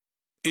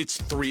It's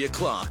 3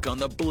 o'clock on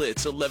the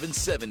Blitz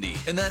 1170,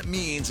 and that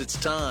means it's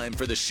time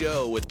for the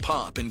show with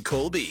Pop and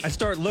Colby. I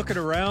start looking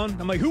around.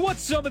 I'm like, who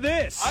wants some of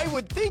this? I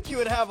would think you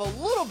would have a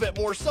little bit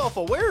more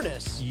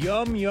self-awareness.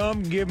 Yum,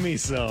 yum, give me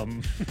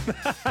some.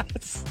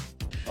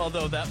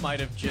 Although that might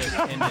have just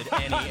ended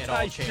any and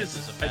all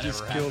chances of that I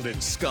just ever killed happening.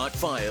 it. Scott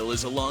File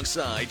is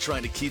alongside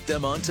trying to keep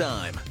them on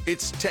time.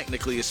 It's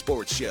technically a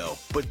sports show,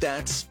 but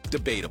that's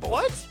debatable.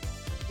 What?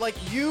 Like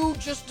you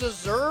just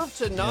deserve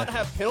to not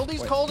have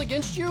penalties called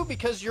against you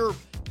because you're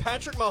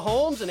Patrick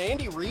Mahomes and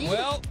Andy Reid?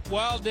 Well,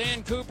 while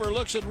Dan Cooper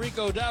looks at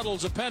Rico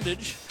Dowdle's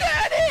appendage.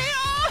 Daddy!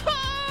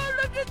 Oh,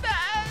 look at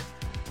that!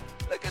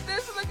 Look at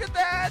this, look at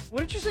that!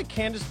 What did you say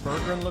Candace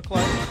Bergeron looked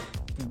like?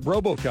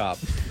 RoboCop.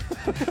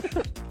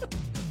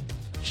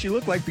 She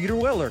looked like Peter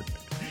Weller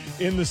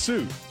in the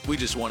suit. We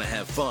just want to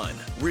have fun,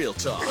 real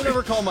talk. I'll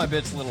never call my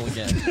bits little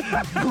again.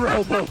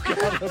 RoboCop.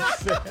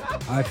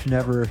 I've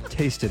never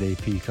tasted a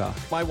peacock.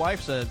 My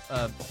wife's a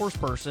horse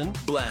person.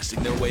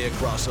 Blasting their way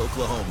across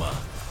Oklahoma.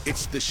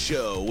 It's the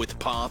show with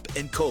Pop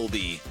and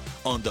Colby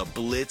on the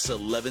Blitz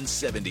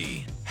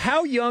 1170.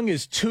 How young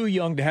is too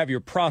young to have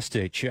your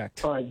prostate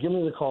checked? All right, give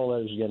me the call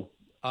letters again.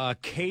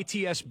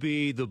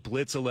 KTSB, the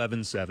Blitz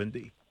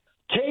 1170.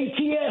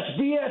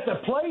 KTSB at the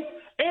plate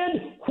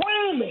and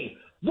whammy,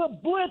 the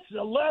Blitz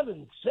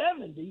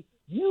 1170.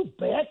 You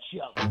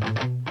betcha.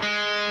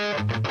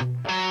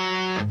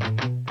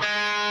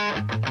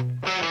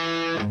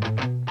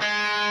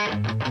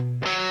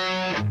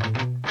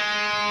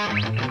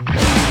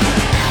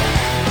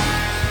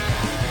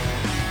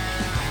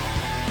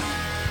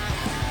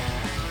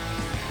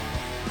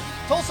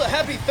 Tulsa,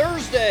 happy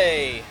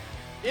Thursday!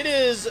 It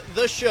is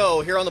the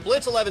show here on the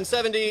Blitz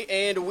 1170,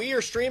 and we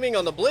are streaming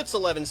on the Blitz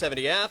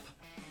 1170 app.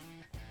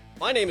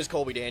 My name is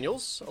Colby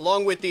Daniels,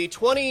 along with the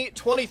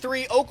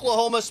 2023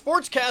 Oklahoma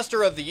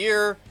Sportscaster of the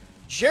Year,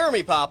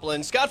 Jeremy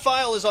Poplin. Scott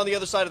File is on the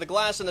other side of the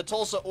glass in the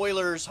Tulsa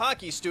Oilers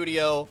hockey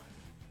studio.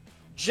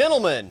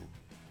 Gentlemen,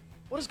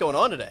 what is going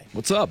on today?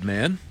 What's up,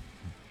 man?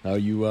 How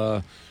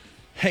you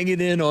hanging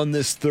in on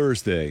this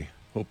Thursday?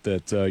 Hope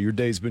that your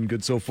day's been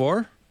good so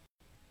far.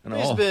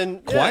 Day's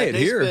been quiet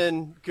day's here.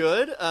 Been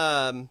good.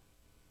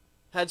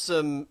 Had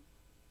some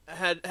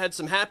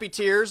happy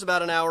tears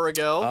about an hour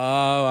ago.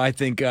 Oh, I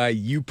think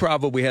you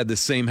probably had the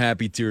same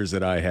happy tears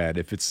that I had.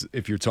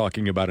 If you're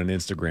talking about an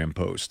Instagram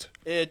post,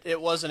 It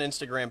was an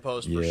Instagram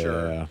post for Yeah.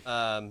 sure.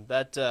 I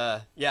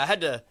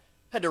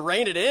had to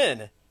rein it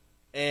in,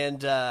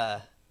 and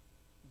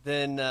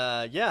then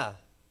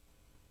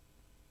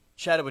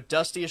chatted with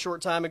Dusty a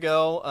short time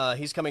ago.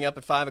 He's coming up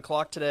at 5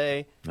 o'clock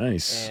today,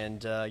 nice.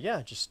 and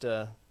just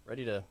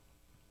ready to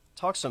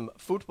talk some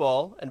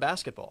football and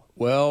basketball.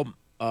 Well,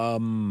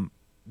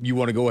 you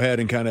want to go ahead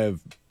and kind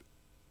of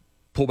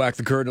pull back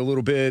the curtain a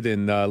little bit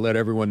and let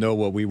everyone know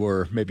what we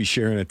were maybe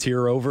sharing a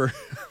tear over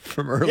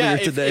from earlier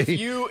today.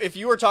 If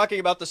you were talking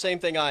about the same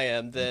thing I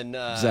am, then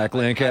Zach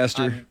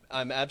Lancaster.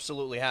 I'm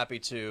absolutely happy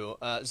to.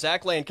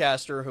 Zach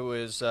Lancaster, who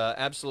is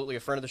absolutely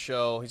a friend of the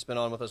show, he's been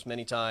on with us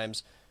many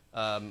times.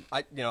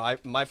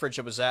 My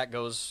friendship with Zach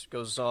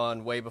goes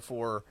on way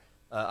before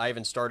I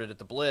even started at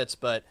the Blitz,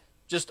 but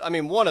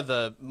one of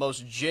the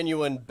most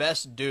genuine,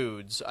 best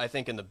dudes I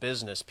think in the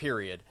business,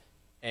 period.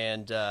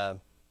 And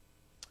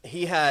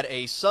he had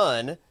a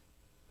son,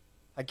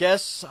 I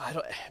guess,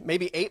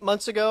 maybe 8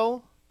 months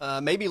ago,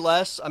 maybe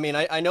less. I mean,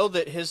 I know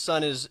that his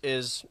son is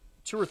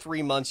 2 or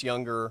 3 months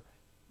younger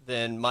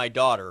than my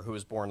daughter, who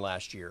was born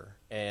last year.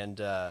 And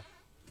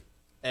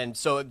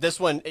so this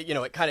one,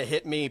 it kind of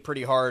hit me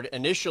pretty hard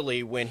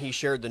initially when he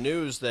shared the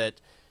news that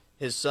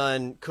his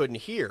son couldn't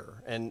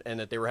hear and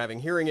that they were having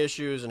hearing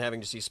issues and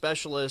having to see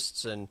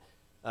specialists. And,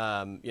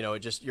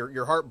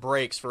 your heart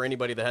breaks for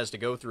anybody that has to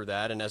go through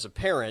that. And as a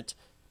parent,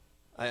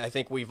 I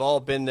think we've all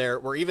been there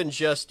where even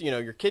just,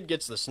 your kid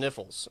gets the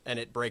sniffles and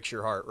it breaks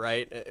your heart,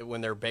 right?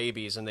 When they're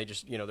babies and they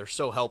just, they're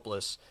so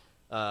helpless,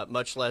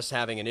 much less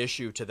having an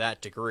issue to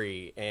that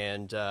degree.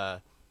 And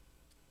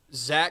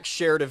Zach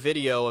shared a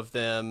video of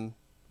them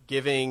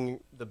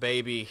giving the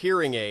baby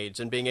hearing aids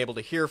and being able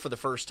to hear for the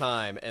first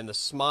time, and the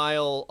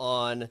smile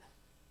on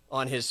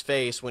his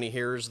face when he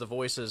hears the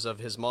voices of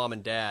his mom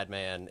and dad,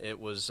 man,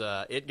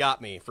 it got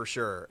me for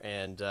sure,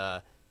 and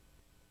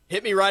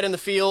hit me right in the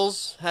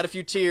feels. Had a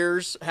few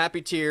tears,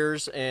 happy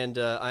tears, and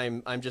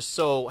I'm just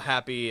so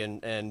happy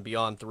and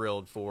beyond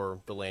thrilled for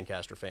the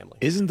Lancaster family.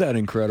 Isn't that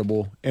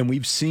incredible? And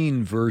we've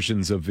seen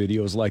versions of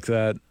videos like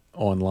that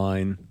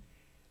online,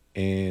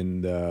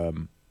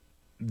 and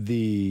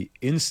the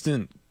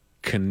instant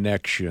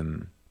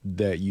connection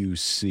that you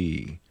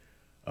see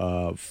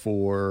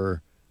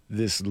for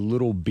this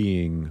little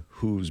being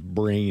whose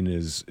brain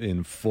is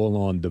in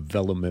full-on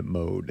development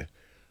mode,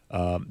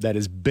 that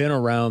has been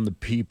around the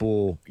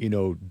people,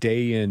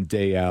 day in,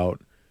 day out,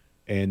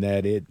 and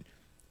that it,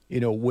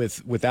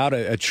 without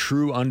a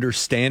true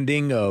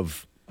understanding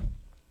of,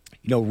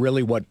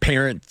 really what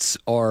parents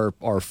are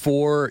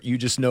for. You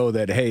just know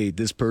that, hey,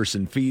 this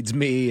person feeds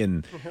me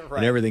and, Right.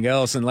 and everything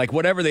else, and like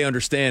whatever they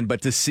understand.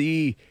 But to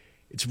see,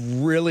 it's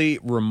really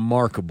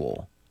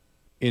remarkable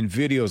in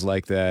videos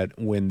like that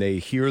when they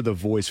hear the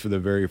voice for the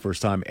very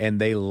first time and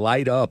they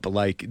light up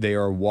like they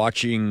are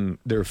watching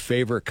their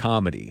favorite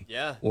comedy.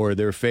 Yeah. Or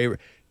their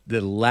favorite. The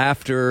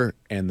laughter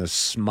and the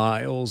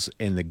smiles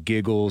and the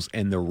giggles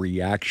and the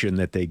reaction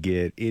that they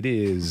get, it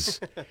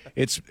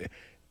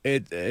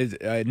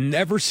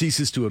never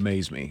ceases to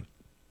amaze me.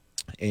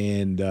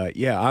 And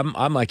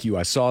I'm like you.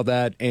 I saw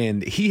that,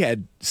 and he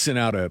had sent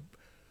out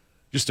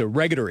just a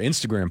regular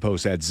Instagram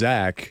post at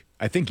Zach,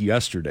 I think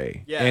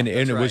yesterday. Yeah, and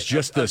it right. was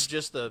just the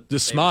smile.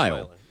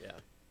 Smiling. Yeah.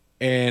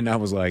 And I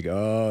was like,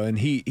 oh, and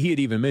he had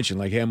even mentioned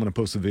like, hey, I'm going to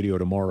post a video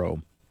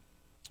tomorrow.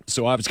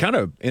 So I was kind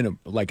of in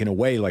a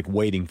way like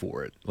waiting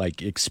for it,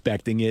 like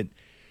expecting it.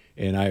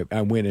 And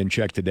I went and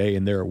checked today,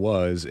 and there it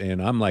was.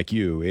 And I'm like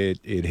you,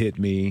 it hit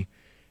me.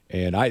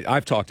 And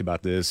I've talked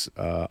about this.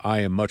 I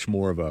am much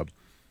more of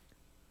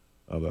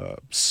a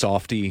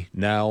softy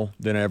now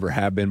than I ever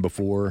have been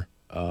before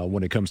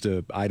when it comes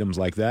to items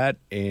like that.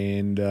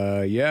 And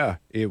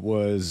it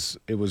was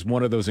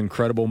one of those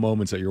incredible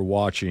moments that you're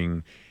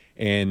watching,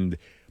 and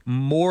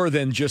more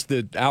than just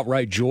the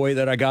outright joy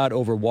that I got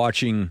over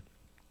watching,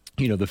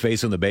 the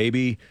face on the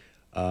baby.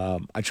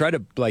 I try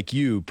to, like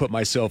you, put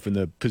myself in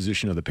the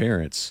position of the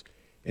parents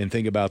and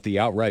think about the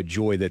outright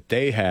joy that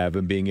they have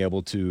in being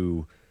able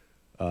to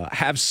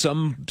have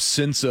some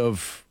sense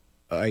of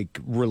like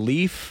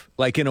relief,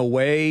 like in a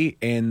way,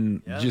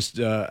 and just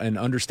an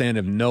understanding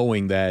of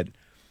knowing that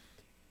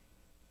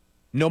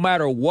no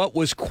matter what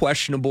was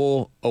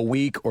questionable a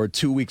week or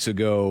 2 weeks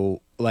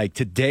ago, like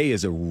today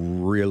is a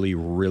really,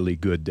 really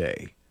good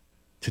day.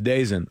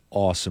 Today's an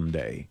awesome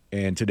day,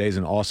 and today's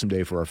an awesome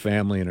day for our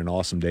family and an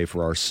awesome day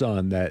for our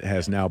son that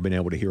has now been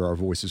able to hear our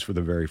voices for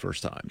the very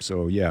first time.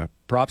 So, yeah,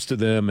 props to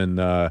them, and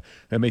that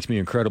makes me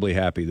incredibly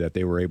happy that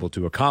they were able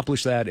to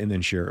accomplish that and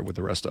then share it with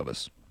the rest of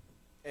us.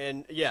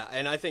 And,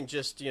 and I think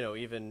just,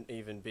 even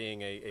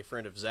being a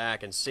friend of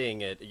Zach and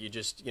seeing it, you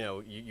just,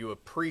 you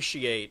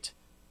appreciate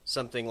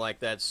something like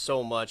that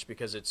so much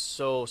because it's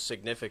so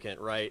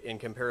significant, right, in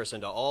comparison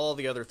to all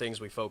the other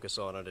things we focus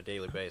on a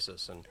daily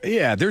basis. And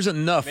yeah, there's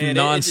enough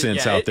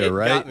nonsense out there,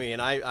 right? It got me,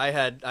 and I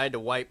had to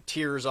wipe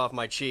tears off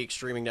my cheeks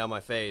streaming down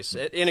my face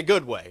in a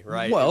good way,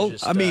 right? Well,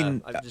 just,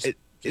 I'm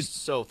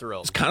just so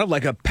thrilled. It's kind of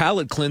like a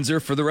palate cleanser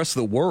for the rest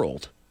of the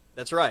world.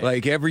 That's right.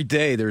 Like every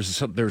day,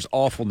 there's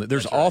awfulness.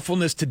 There's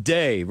awfulness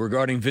today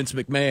regarding Vince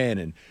McMahon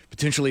and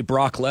potentially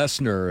Brock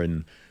Lesnar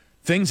and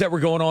things that were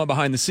going on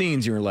behind the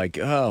scenes. You're like,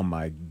 oh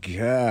my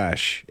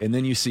gosh. And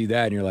then you see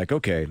that and you're like,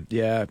 okay,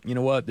 yeah, you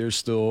know what? There's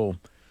still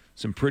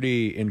some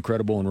pretty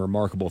incredible and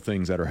remarkable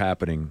things that are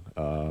happening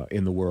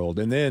in the world.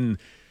 And then,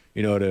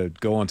 to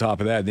go on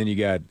top of that, then you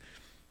got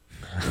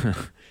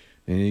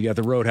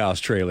the Roadhouse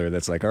trailer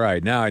that's like, all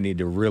right, now I need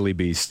to really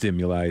be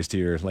stimulated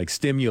here. Like,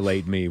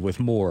 stimulate me with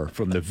more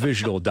from the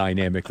visual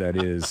dynamic that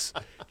is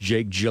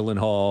Jake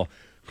Gyllenhaal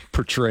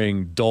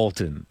portraying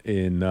Dalton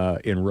in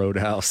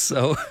Roadhouse.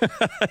 So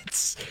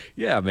it's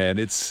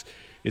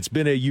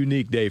been a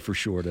unique day for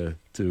sure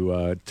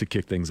to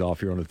kick things off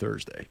here on a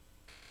Thursday.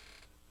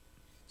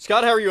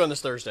 Scott, how are you on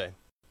this Thursday?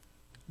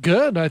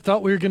 Good. I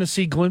thought we were going to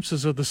see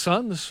glimpses of the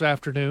sun this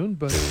afternoon,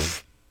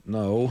 but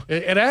no.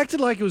 It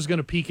acted like it was going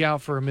to peek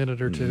out for a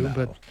minute or two,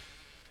 but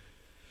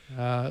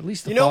at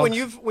least the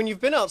when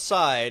you've been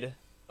outside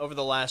over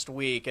the last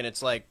week and it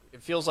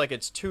feels like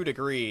it's 2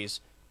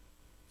 degrees.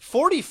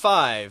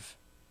 45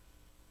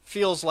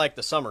 feels like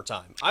the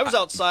summertime. I was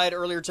outside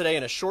earlier today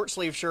in a short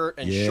sleeve shirt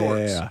and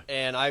shorts,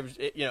 and I was,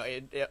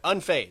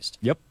 unfazed.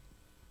 Yep.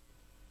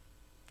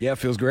 Yeah,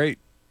 feels great.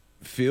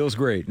 Feels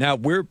great. Now,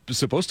 we're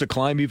supposed to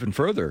climb even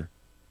further,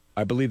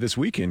 I believe, this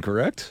weekend,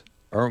 correct?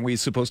 Aren't we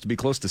supposed to be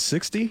close to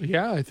 60?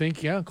 Yeah, I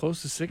think,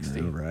 close to 60.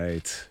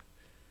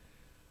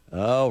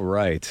 All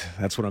right.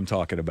 That's what I'm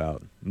talking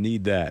about.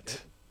 Need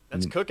that.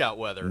 That's cookout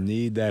weather.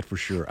 Need that for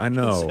sure. I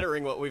know.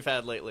 Considering what we've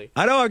had lately.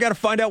 I know. I got to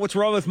find out what's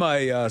wrong with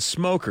my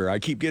smoker. I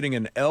keep getting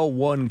an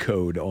L1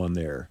 code on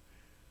there.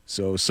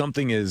 So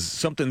something's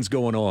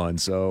going on.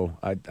 So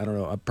I don't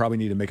know. I probably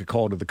need to make a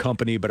call to the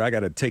company, but I got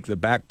to take the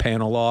back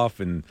panel off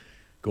and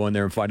go in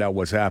there and find out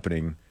what's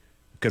happening.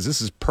 Because this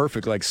is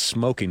perfect, like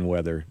smoking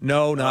weather.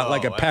 No, not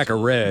like a pack of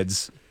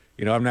Reds.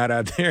 I'm not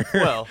out there.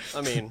 Well, I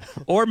mean.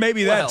 Or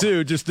maybe that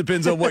too. Just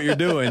depends on what you're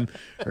doing,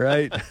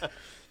 right?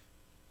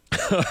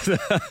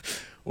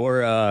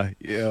 Or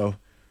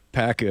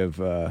pack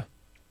of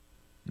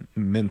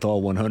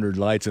menthol 100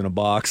 lights in a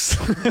box.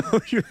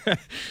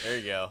 There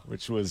you go.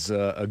 Which was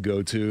a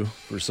go-to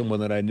for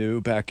someone that I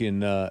knew back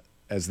in,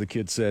 as the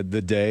kid said,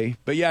 the day.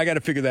 But yeah, I got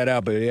to figure that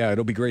out. But yeah,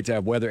 it'll be great to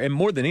have weather, and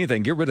more than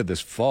anything, get rid of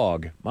this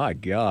fog. My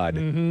God,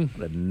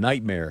 what a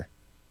nightmare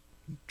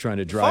trying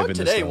to drive in this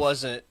today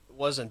stuff.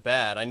 wasn't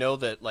bad. I know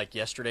that like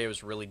yesterday it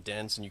was really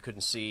dense and you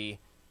couldn't see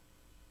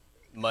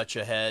much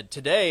ahead.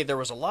 Today there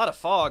was a lot of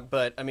fog,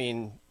 but I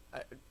mean,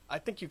 I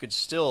think you could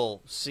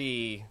still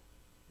see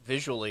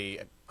visually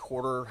a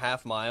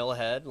half mile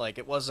ahead. Like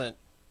it wasn't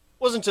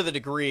to the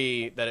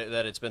degree that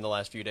it's been the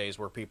last few days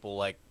where people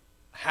like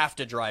have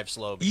to drive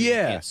slow because you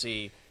can't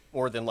see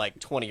more than like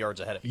 20 yards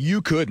ahead of you.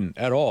 You couldn't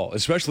at all,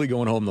 especially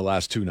going home the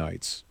last 2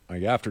 nights.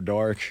 Like after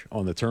dark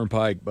on the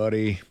turnpike,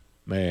 buddy,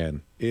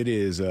 man, it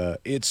is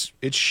it's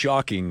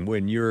shocking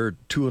when you're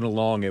tooling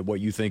along at what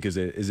you think is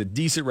a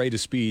decent rate of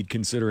speed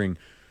considering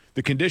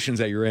the conditions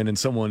that you're in, and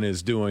someone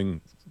is doing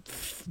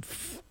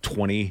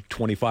 20,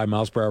 25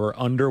 miles per hour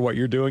under what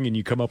you're doing, and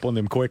you come up on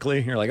them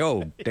quickly. You're like,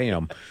 oh,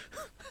 damn.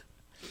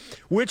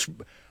 Which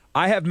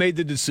I have made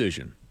the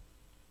decision.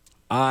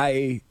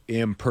 I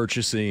am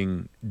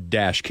purchasing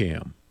dash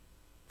cam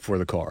for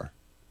the car.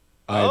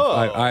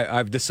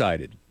 I've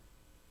decided.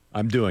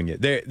 I'm doing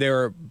it.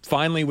 They're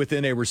finally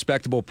within a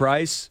respectable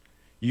price.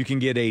 You can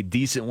get a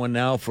decent one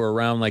now for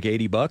around like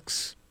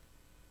 $80,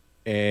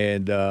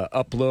 and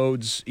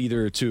uploads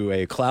either to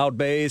a cloud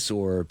base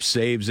or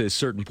saves a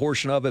certain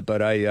portion of it.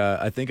 But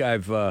I think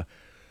I've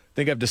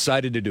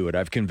decided to do it.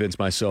 I've convinced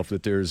myself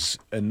that there's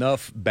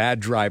enough bad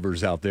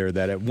drivers out there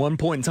that at one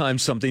point in time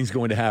something's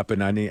going to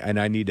happen. I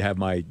need to have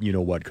my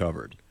what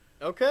covered.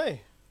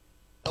 Okay.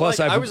 Plus,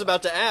 I was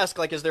about to ask,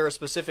 like, is there a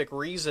specific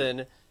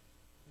reason?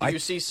 Do you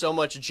see so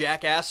much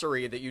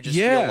jackassery that you just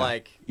feel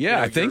like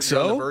I think so.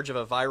 You're on the verge of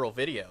a viral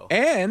video?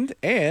 And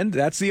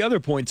that's the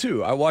other point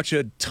too. I watch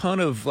a ton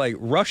of like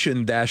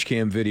Russian dash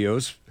cam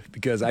videos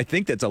because I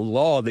think that's a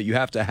law that you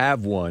have to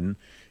have one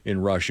in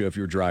Russia if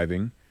you're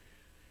driving.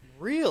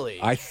 Really?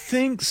 I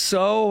think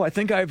so. I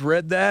think I've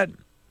read that.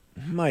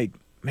 I'm like,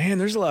 man,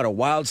 there's a lot of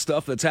wild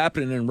stuff that's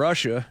happening in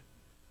Russia.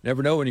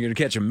 Never know when you're going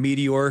to catch a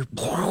meteor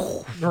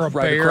Or a right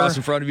bear. across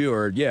in front of you,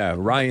 or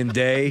Ryan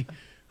Day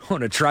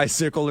on a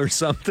tricycle or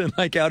something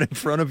like out in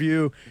front of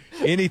you.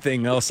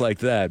 Anything else like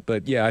that.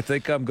 But yeah, I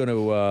think I'm going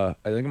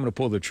to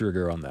pull the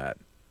trigger on that,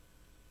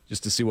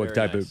 just to see what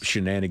type of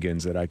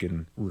shenanigans that I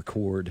can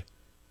record.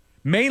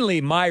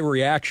 Mainly my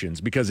reactions,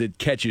 because it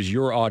catches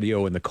your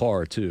audio in the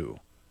car too.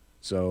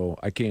 So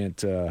I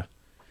can't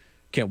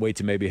wait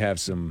to maybe have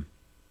some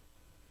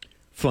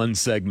fun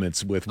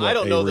segments with what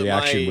a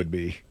reaction would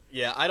be.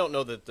 Yeah, I don't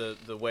know that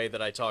the way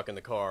that I talk in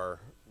the car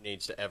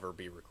needs to ever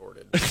be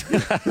recorded.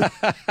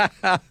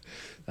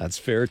 That's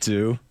fair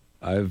too.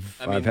 I've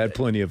had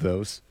plenty of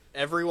those.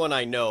 Everyone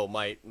I know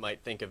might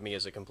think of me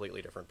as a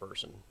completely different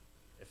person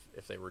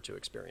if they were to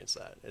experience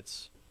that.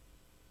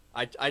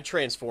 I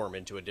transform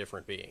into a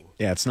different being.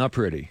 Yeah, it's not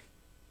pretty.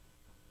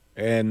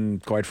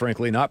 And quite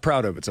frankly, not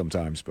proud of it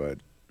sometimes, but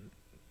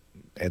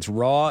it's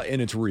raw and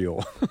it's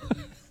real.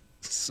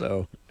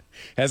 So,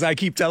 as I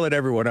keep telling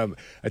everyone,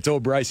 I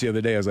told Bryce the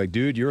other day, I was like,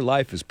 dude, your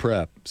life is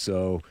prep.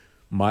 So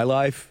my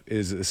life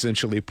is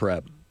essentially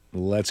prep.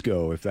 Let's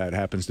go. If that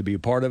happens to be a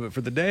part of it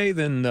for the day,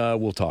 then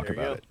we'll talk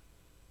about it.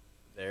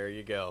 There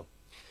you go.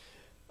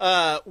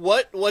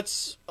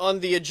 What's on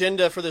the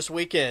agenda for this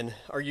weekend?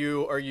 Are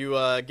you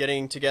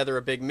getting together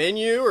a big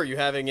menu? Are you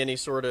having any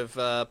sort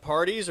of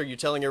parties? Are you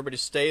telling everybody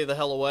to stay the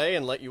hell away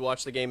and let you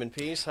watch the game in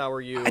peace? How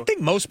are you? I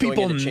think most people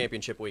going into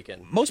championship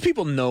weekend. Most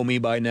people know me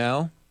by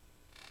now.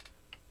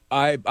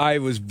 I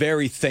was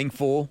very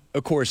thankful.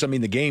 Of course, I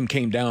mean the game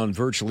came down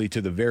virtually to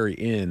the very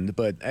end,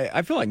 but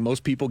I feel like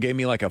most people gave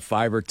me like a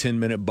 5 or 10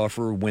 minute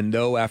buffer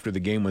window after the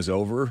game was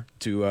over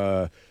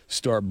to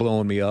start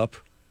blowing me up.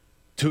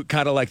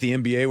 Kind of like the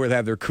NBA where they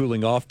have their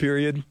cooling off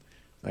period.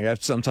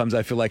 Sometimes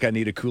I feel like I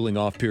need a cooling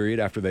off period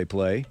after they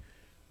play,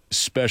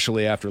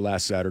 especially after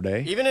last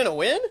Saturday. Even in a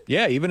win?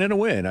 Yeah, even in a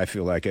win, I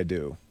feel like I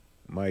do.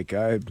 Mike,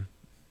 I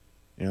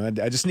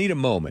just need a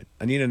moment.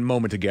 I need a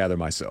moment to gather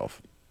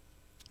myself.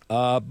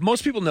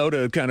 Most people know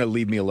to kind of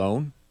leave me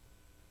alone,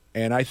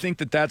 and I think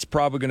that that's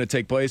probably going to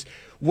take place.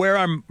 Where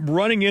I'm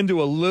running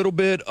into a little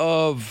bit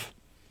of,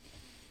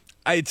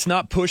 it's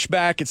not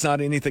pushback, it's not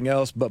anything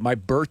else, but my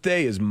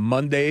birthday is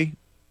Monday.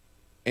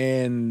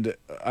 And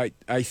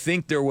I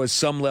think there was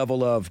some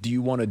level of, do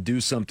you want to do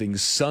something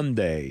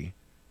Sunday?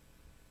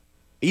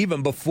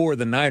 Even before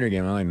the Niner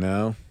game, I'm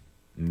like,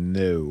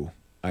 no,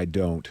 I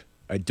don't.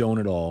 I don't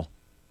at all.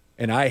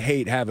 And I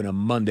hate having a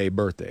Monday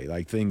birthday.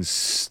 Like,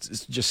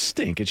 things just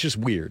stink. It's just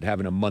weird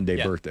having a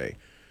Monday birthday.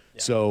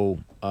 Yeah. So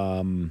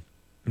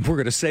we're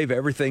going to save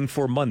everything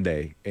for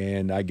Monday.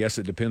 And I guess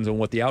it depends on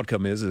what the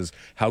outcome is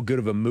how good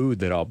of a mood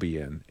that I'll be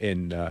in.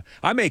 And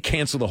I may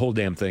cancel the whole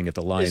damn thing at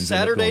the Lions. Is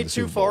Saturday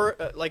too far?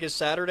 Is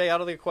Saturday out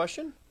of the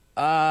question?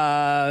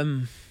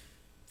 I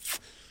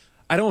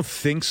don't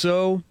think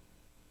so.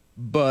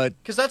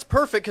 But because that's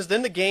perfect, because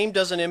then the game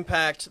doesn't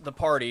impact the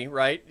party,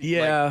 right?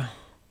 Yeah.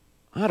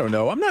 I don't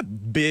know. I'm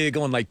not big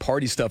on like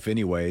party stuff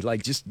anyway.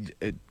 Like, just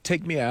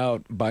take me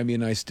out, buy me a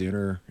nice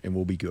dinner, and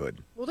we'll be good.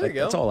 Well, there you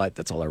go.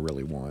 That's all I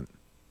really want.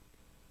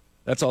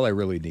 That's all I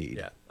really need.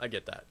 Yeah, I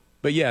get that.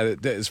 But yeah,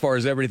 as far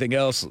as everything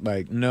else,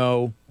 like,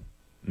 no.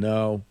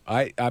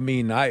 I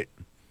mean,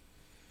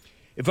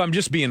 if I'm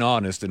just being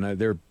honest, and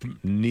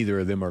neither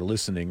of them are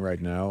listening right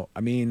now,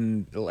 I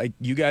mean, like,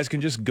 you guys can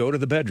just go to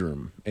the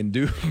bedroom and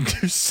do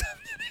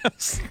something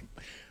else.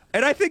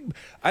 And I think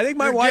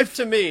my Your wife, gift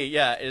to me,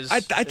 yeah, is. I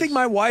think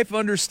my wife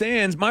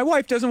understands. My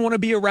wife doesn't want to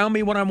be around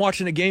me when I'm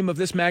watching a game of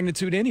this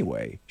magnitude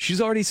anyway. She's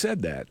already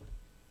said that.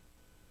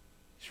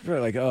 She's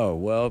probably like, oh,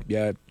 well,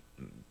 yeah.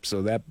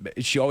 So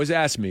she always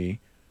asks me,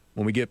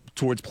 when we get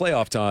towards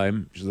playoff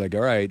time, she's like,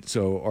 all right,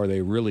 so are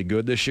they really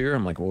good this year?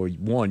 I'm like, well,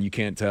 one, you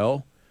can't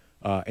tell.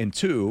 And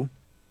two,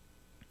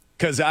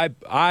 because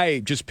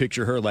I just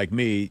picture her like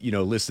me,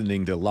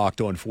 listening to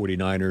Locked On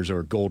 49ers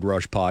or Gold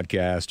Rush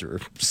podcast or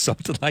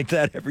something like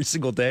that every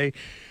single day.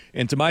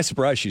 And to my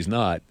surprise, she's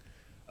not.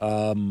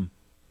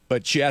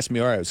 But she asked me,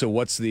 all right, so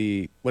what's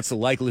the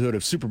likelihood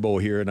of Super Bowl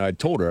here? And I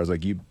told her, I was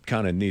like, you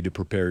kind of need to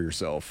prepare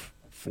yourself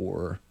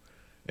for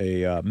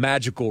a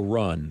magical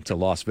run to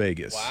Las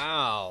Vegas.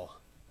 Wow.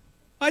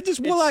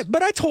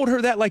 But I told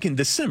her that like in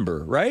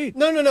December, right?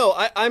 No.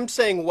 I'm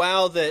saying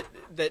wow that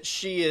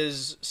she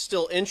is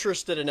still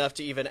interested enough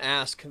to even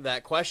ask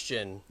that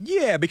question.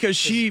 Yeah, because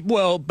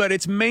but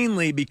it's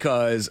mainly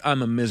because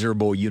I'm a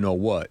miserable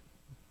you-know-what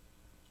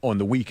on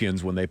the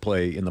weekends when they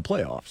play in the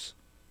playoffs.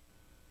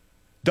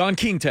 Don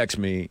King texted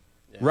me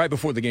right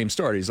before the game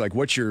started. He's like,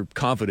 what's your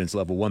confidence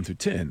level 1 through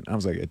 10? I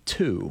was like, a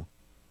 2.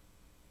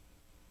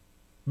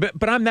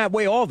 But I'm that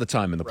way all the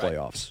time in the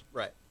playoffs.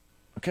 Right.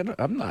 Okay,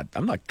 I'm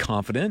not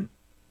confident.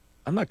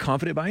 I'm not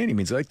confident by any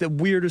means. Like, the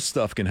weirdest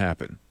stuff can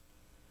happen.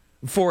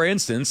 For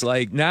instance,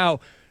 like now,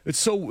 it's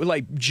so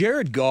like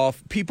Jared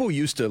Goff, people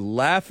used to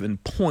laugh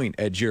and point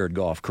at Jared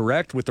Goff,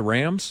 correct, with the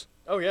Rams?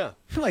 Oh, yeah.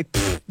 I'm like,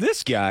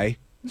 this guy's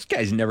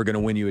never going to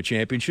win you a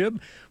championship.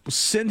 We'll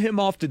send him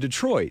off to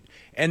Detroit.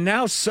 And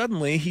now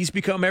suddenly he's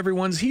become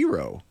everyone's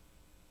hero.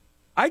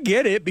 I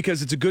get it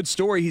because it's a good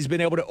story. He's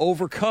been able to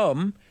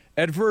overcome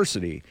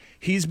adversity.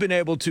 He's been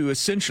able to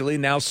essentially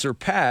now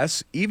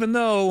surpass, even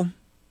though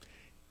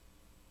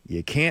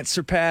you can't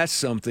surpass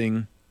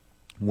something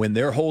when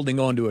they're holding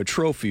on to a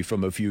trophy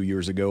from a few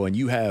years ago and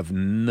you have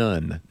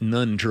none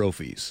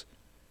trophies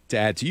to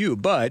add to you.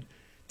 But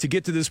to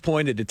get to this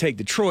point and to take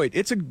Detroit,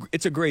 it's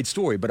a great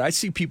story. But I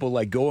see people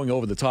like going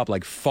over the top,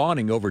 like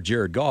fawning over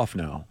Jared Goff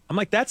now. I'm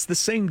like, that's the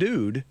same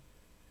dude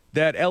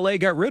that LA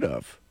got rid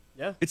of.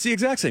 Yeah. It's the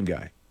exact same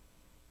guy.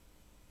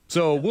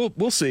 So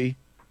we'll see.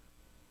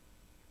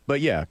 But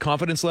yeah,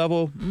 confidence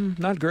level,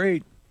 not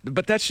great.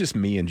 But that's just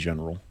me in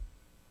general.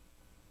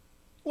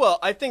 Well,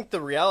 I think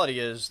the reality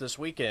is this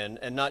weekend,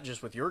 and not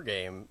just with your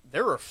game,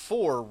 there are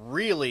 4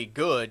 really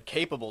good,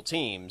 capable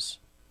teams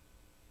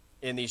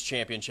in these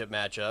championship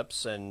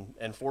matchups,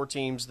 and 4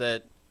 teams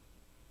that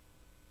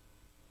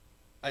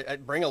I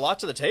bring a lot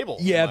to the table.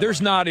 Yeah,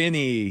 there's not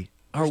any.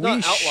 Are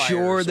we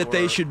sure that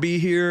they should be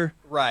here?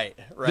 Right.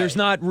 There's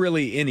not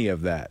really any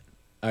of that.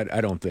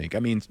 I don't think. I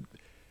mean,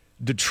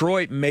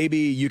 Detroit, maybe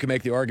you can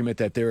make the argument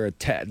that they're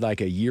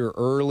like a year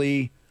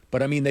early,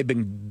 but I mean, they've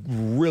been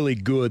really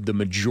good the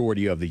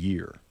majority of the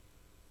year.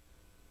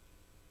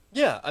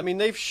 Yeah, I mean,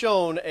 they've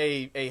shown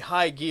a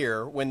high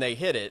gear when they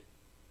hit it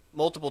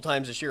multiple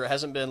times this year. It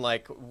hasn't been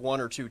like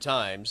 1 or 2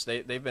 times.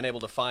 They've been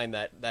able to find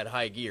that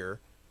high gear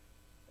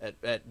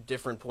at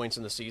different points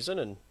in the season.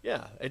 And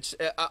yeah, it's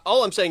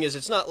all I'm saying is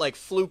it's not like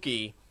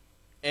fluky.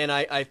 And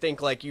I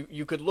think like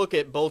you could look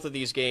at both of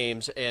these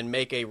games and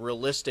make a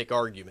realistic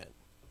argument,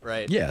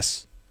 right?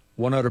 Yes,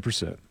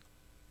 100%.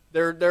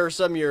 There are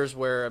some years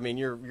where, I mean,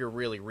 you're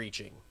really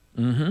reaching.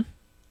 Mm-hmm.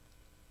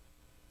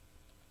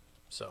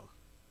 So,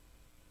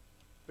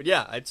 but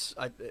yeah, I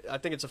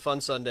think it's a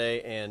fun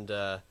Sunday,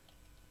 and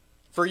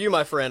for you,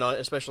 my friend,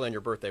 especially on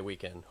your birthday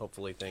weekend,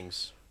 hopefully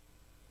things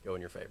go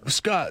in your favor.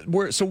 Scott,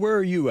 where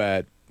are you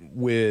at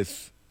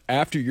with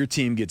after your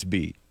team gets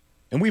beat?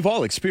 And we've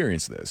all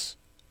experienced this.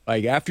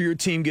 Like, after your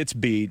team gets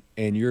beat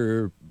and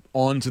you're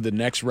on to the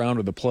next round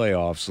of the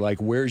playoffs,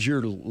 like, where's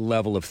your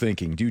level of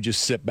thinking? Do you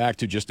just sit back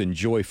to just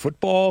enjoy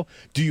football?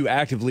 Do you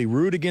actively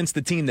root against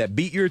the team that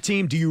beat your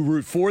team? Do you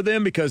root for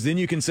them? Because then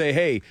you can say,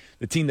 hey,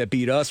 the team that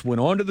beat us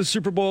went on to the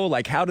Super Bowl.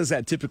 Like, how does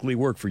that typically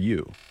work for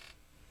you?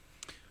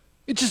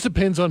 It just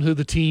depends on who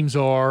the teams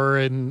are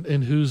and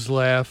who's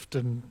left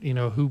and,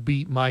 who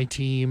beat my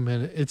team.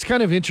 And it's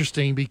kind of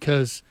interesting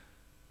because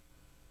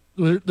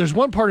there's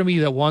one part of me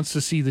that wants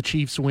to see the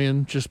Chiefs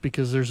win just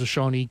because there's a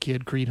Shawnee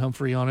kid, Creed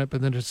Humphrey, on it.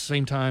 But then at the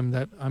same time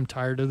that I'm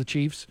tired of the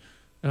Chiefs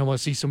and I want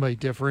to see somebody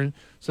different.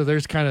 So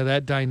there's kind of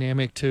that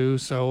dynamic too.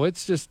 So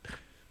it's just,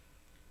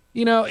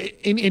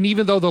 and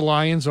even though the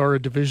Lions are a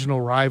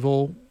divisional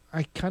rival,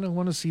 I kind of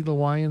want to see the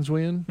Lions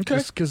win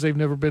just because they've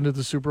never been to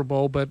the Super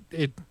Bowl, but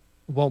it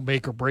won't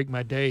make or break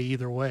my day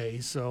either way.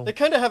 So they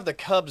kind of have the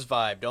Cubs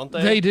vibe, don't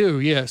they? They do,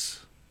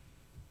 yes.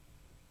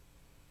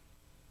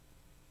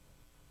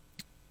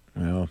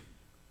 Well,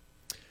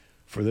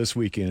 for this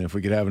weekend, if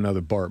we could have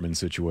another Bartman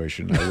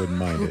situation, I wouldn't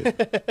mind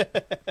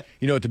it.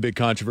 You know what the big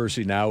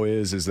controversy now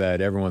is that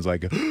everyone's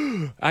like,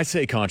 I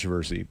say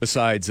controversy,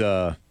 besides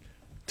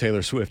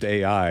Taylor Swift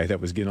AI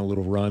that was getting a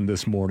little run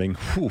this morning.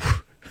 Whew.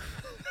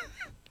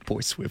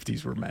 Boy,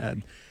 Swifties were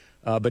mad.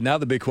 But now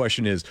the big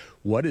question is,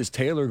 what is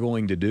Taylor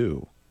going to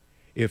do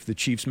if the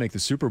Chiefs make the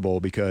Super Bowl?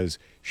 Because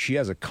she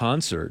has a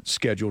concert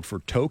scheduled for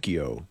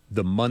Tokyo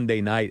the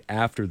Monday night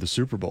after the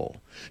Super Bowl.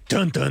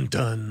 Dun, dun,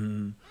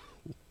 dun.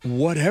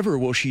 Whatever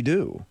will she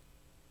do?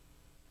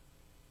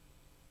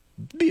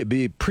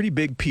 Be a pretty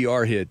big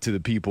PR hit to the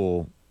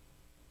people,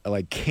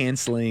 like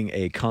canceling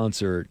a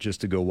concert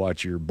just to go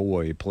watch your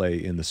boy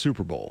play in the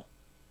Super Bowl.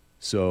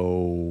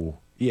 So,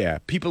 Yeah,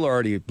 people are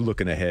already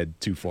looking ahead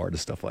too far to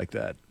stuff like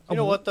that. You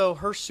know what, though?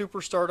 Her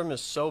superstardom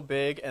is so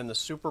big, and the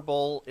Super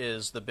Bowl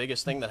is the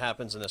biggest thing that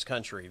happens in this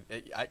country.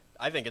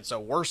 I think it's a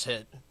worse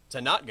hit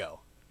to not go.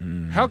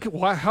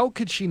 How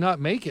could she not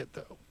make it,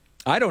 though?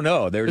 I don't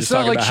know. They're It's just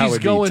not talking like about how she's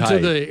it'd be going to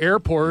tight. the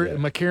airport, Yeah.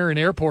 McCarran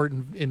Airport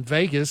in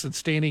Vegas, and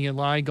standing in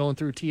line going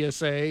through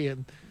TSA.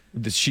 And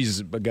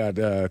She's got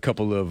a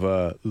couple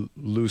of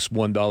loose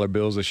 $1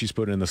 bills that she's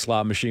putting in the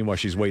slot machine while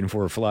she's waiting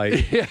for her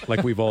flight,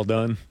 like we've all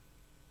done.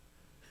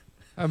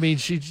 I mean,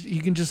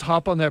 you can just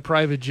hop on that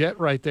private jet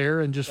right there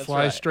and just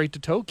fly right. straight to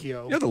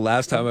Tokyo. You know, the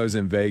last time I was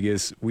in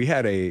Vegas, we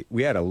had a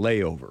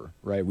layover,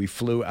 right? We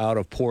flew out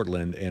of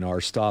Portland, and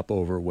our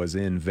stopover was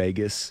in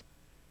Vegas,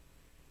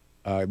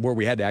 where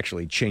we had to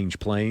actually change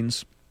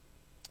planes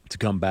to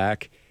come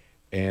back.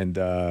 And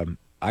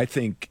I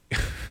think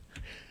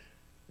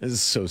this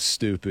is so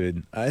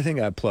stupid. I think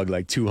I plugged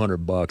like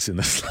 $200 in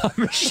the slot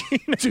machine.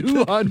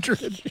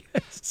 200.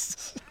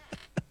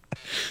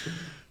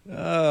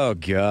 Oh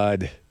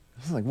God!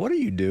 I was like, "What are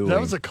you doing?" That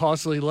was a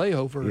costly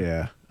layover.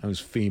 Yeah, I was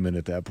fiending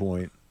at that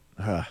point.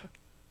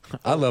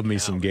 I love me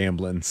some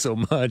gambling so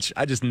much.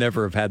 I just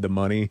never have had the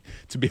money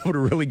to be able to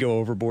really go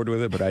overboard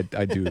with it, but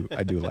I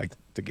do like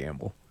to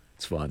gamble.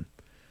 It's fun.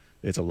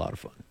 It's a lot of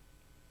fun.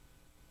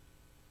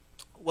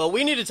 Well,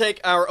 we need to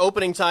take our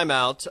opening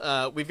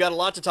timeout. We've got a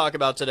lot to talk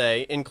about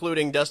today,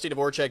 including Dusty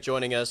Dvorak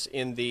joining us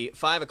in the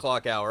 5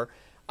 o'clock hour.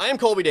 I am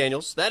Colby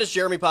Daniels. That is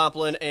Jeremy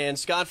Poplin and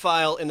Scott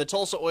File in the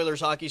Tulsa Oilers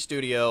hockey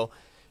studio.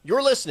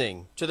 You're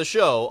listening to the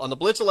show on the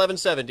Blitz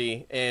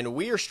 1170, and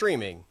we are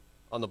streaming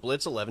on the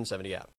Blitz 1170 app.